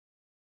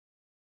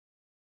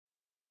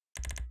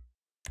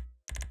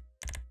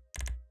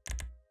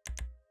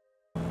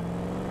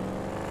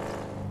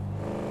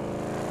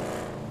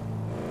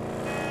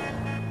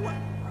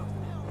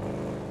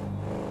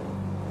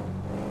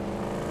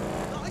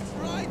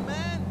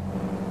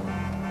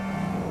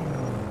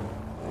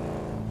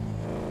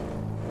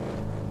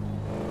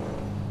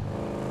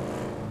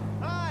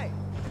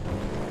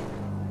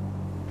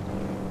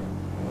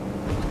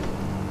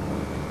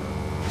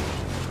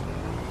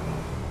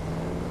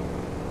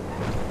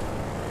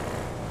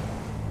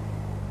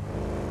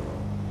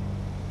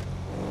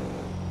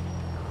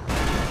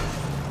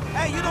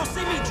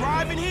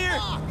alive in here?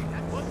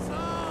 What's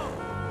up?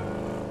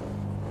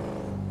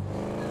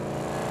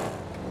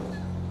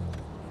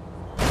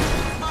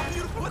 My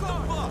beautiful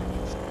car. What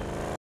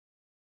the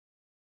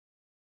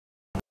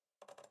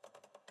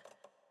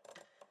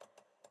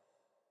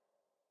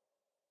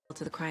fuck?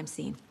 To the crime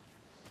scene.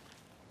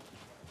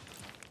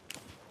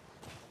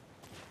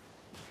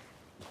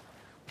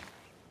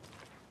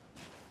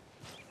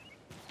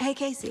 Hey,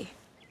 Casey.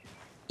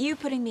 You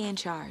putting me in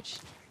charge.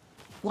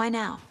 Why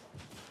now?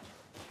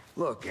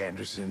 Look,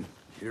 Anderson,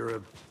 you're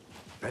a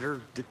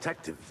better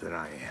detective than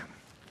I am.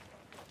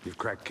 You've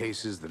cracked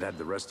cases that had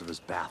the rest of us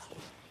baffled.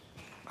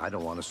 I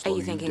don't want to slow Are you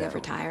you thinking down. of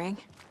retiring?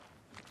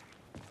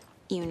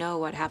 You know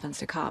what happens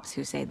to cops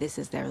who say this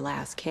is their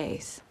last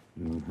case.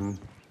 Mm-hmm.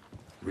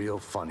 Real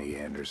funny,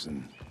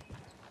 Anderson.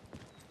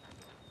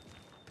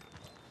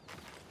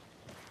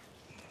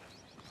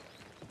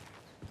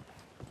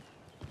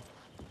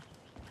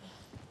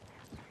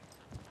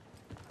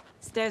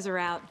 Stairs are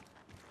out.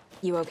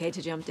 You okay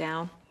to jump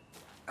down?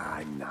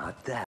 I'm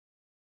not that.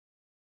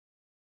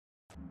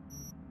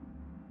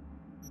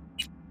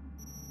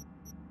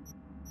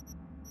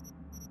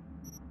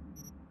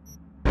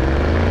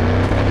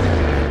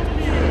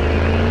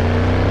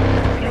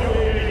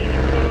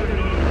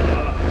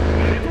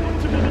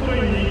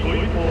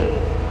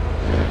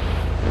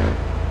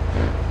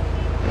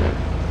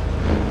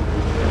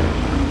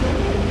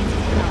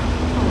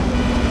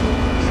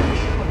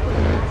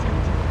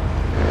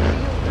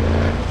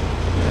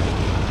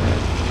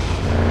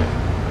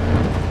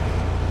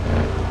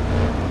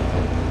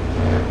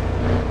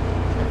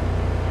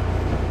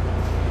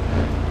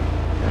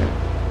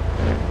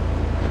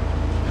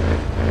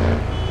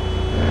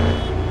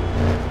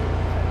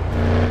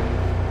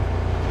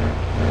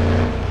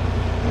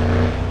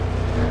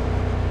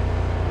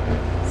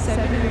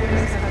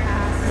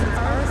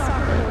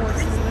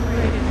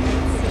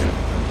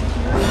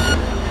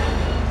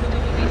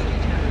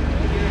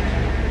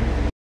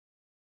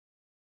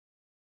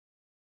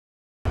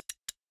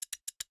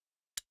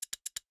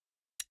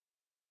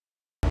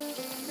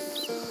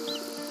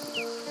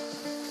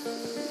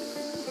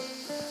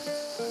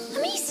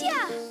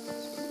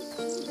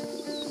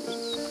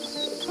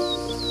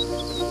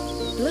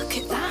 Look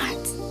at that!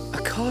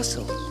 A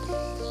castle.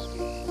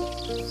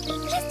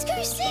 Let's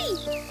go see!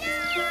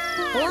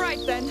 All right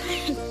then,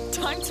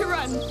 time to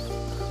run.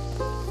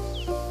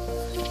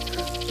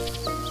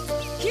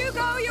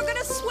 Hugo, you're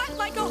gonna sweat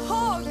like a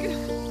hog.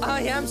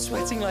 I am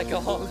sweating like a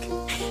hog.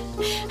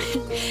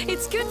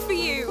 It's good for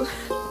you.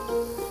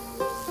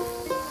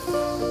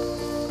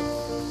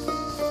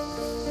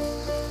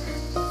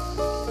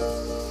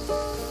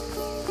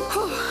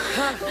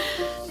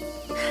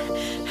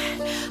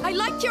 I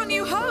like your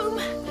new home.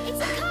 It's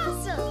a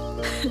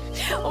castle.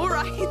 All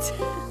right.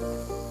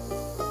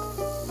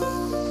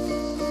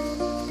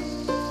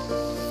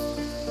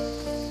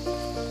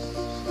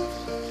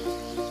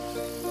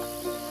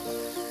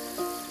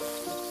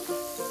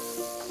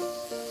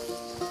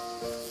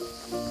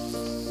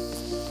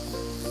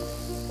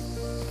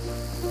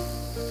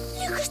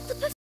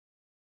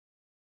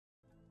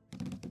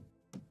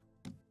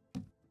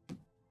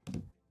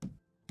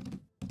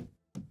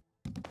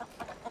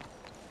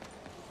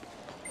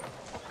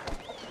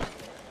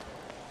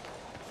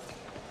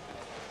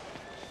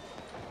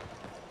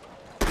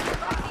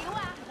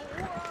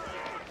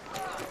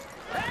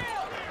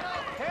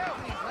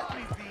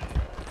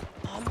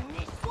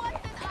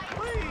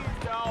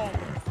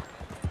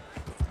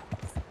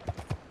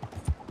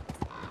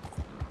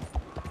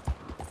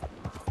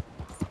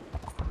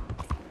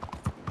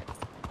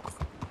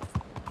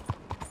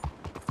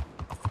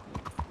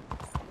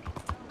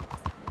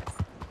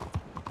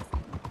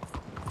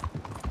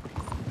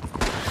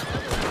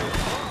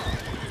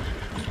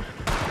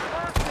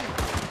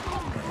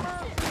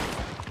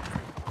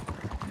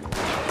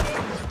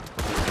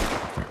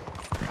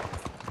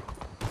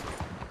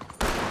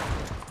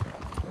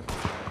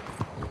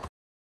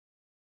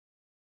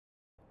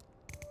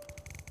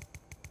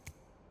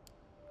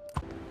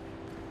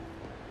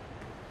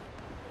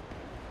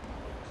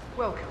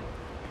 Welcome.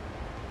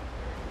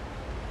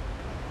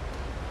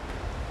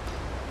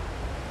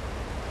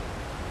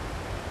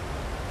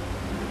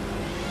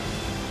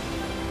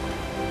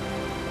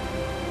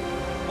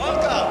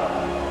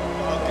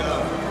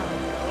 Welcome.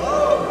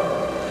 Hello.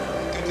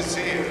 Good to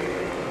see you.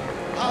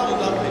 How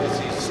lovely to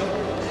see so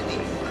many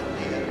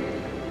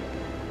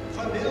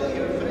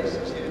familiar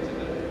faces here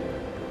today.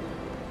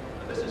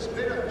 And this has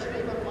been a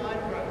dream of mine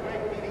for a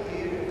great many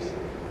years.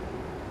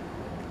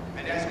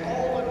 And as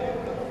all of you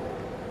know,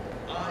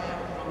 I am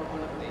from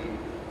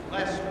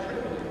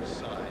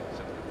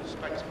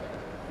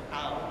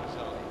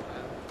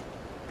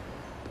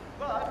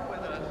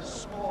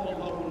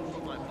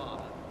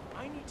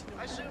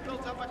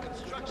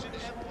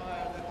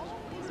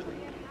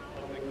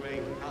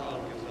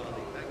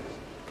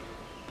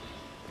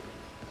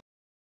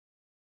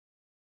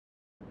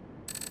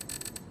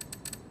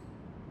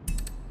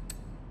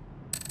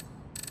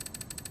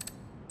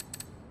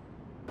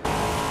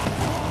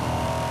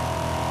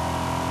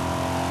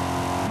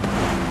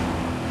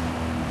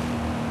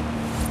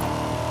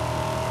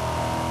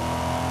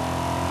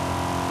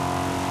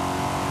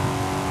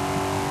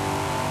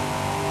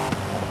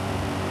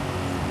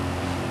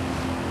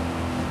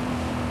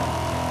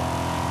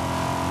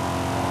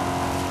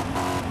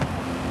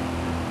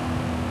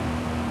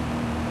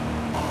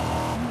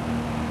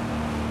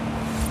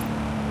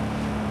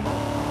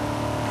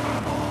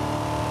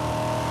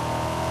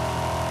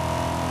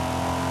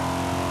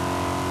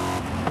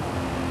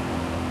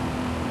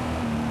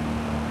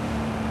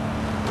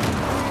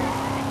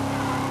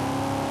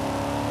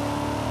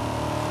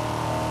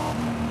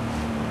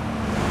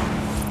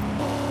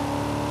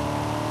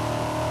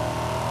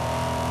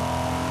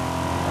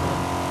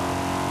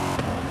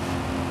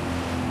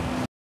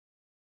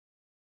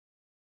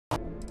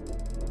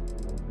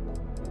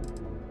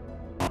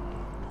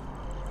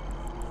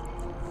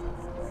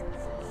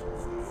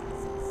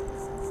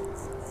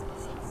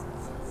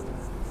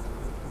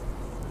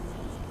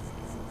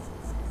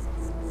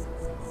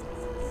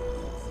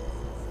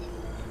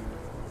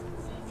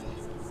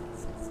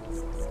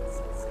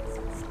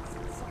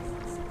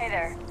Hey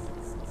there.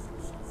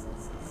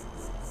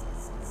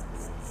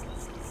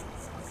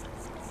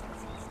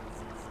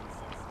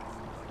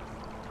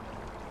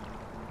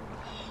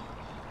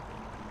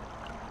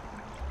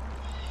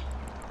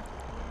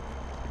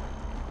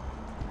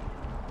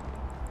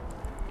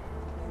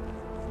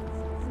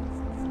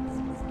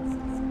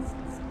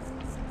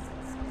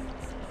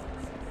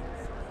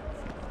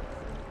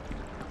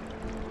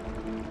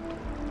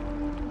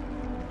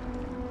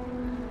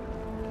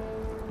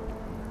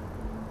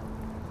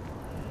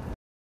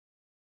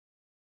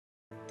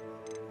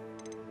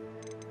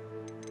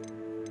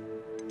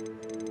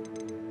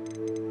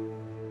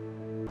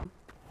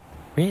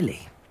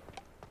 Really?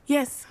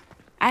 Yes,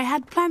 I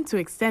had planned to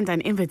extend an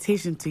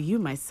invitation to you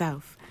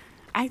myself.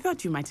 I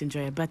thought you might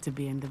enjoy a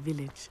butterbeer in the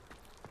village.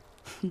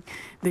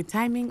 The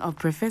timing of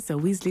Professor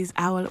Weasley's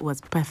owl was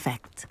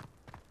perfect.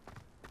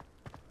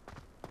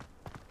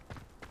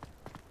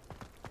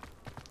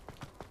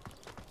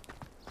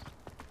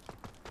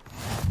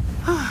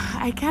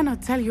 I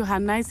cannot tell you how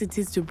nice it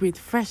is to breathe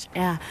fresh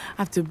air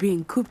after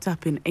being cooped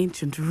up in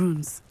ancient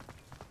rooms.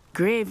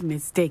 Grave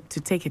mistake to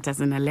take it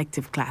as an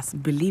elective class,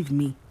 believe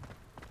me.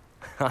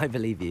 I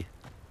believe you.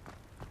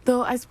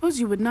 Though I suppose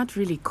you would not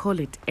really call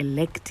it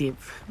elective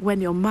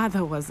when your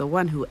mother was the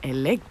one who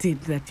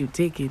elected that you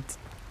take it.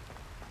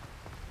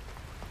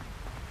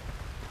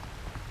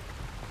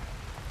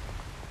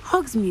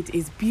 Hogsmeade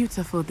is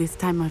beautiful this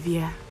time of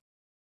year.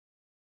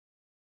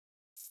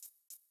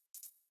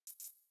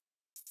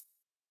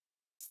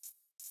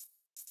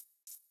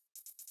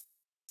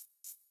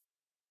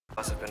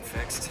 Must have been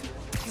fixed.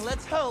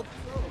 Let's hope.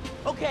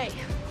 Okay,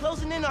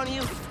 closing in on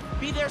you.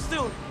 Be there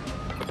soon.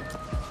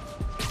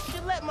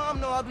 Should let Mom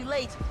know I'll be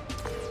late.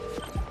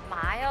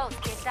 Miles,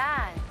 ¿qué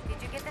tal?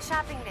 Did you get the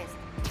shopping list?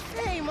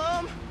 Hey,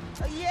 Mom.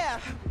 Yeah,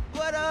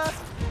 but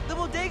the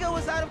bodega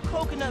was out of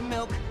coconut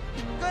milk.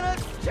 Gonna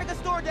check a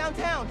store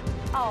downtown.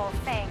 Oh,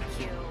 thank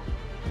you.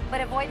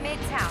 But avoid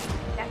Midtown.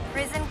 That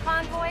prison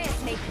convoy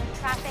is making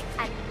traffic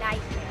a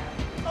nightmare.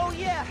 Oh,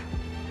 yeah.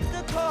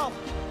 Good call.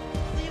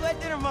 See you at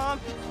dinner, Mom.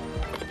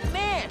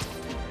 Man,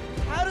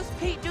 how does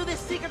Pete do this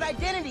secret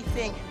identity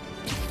thing?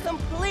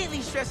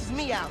 Completely stresses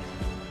me out.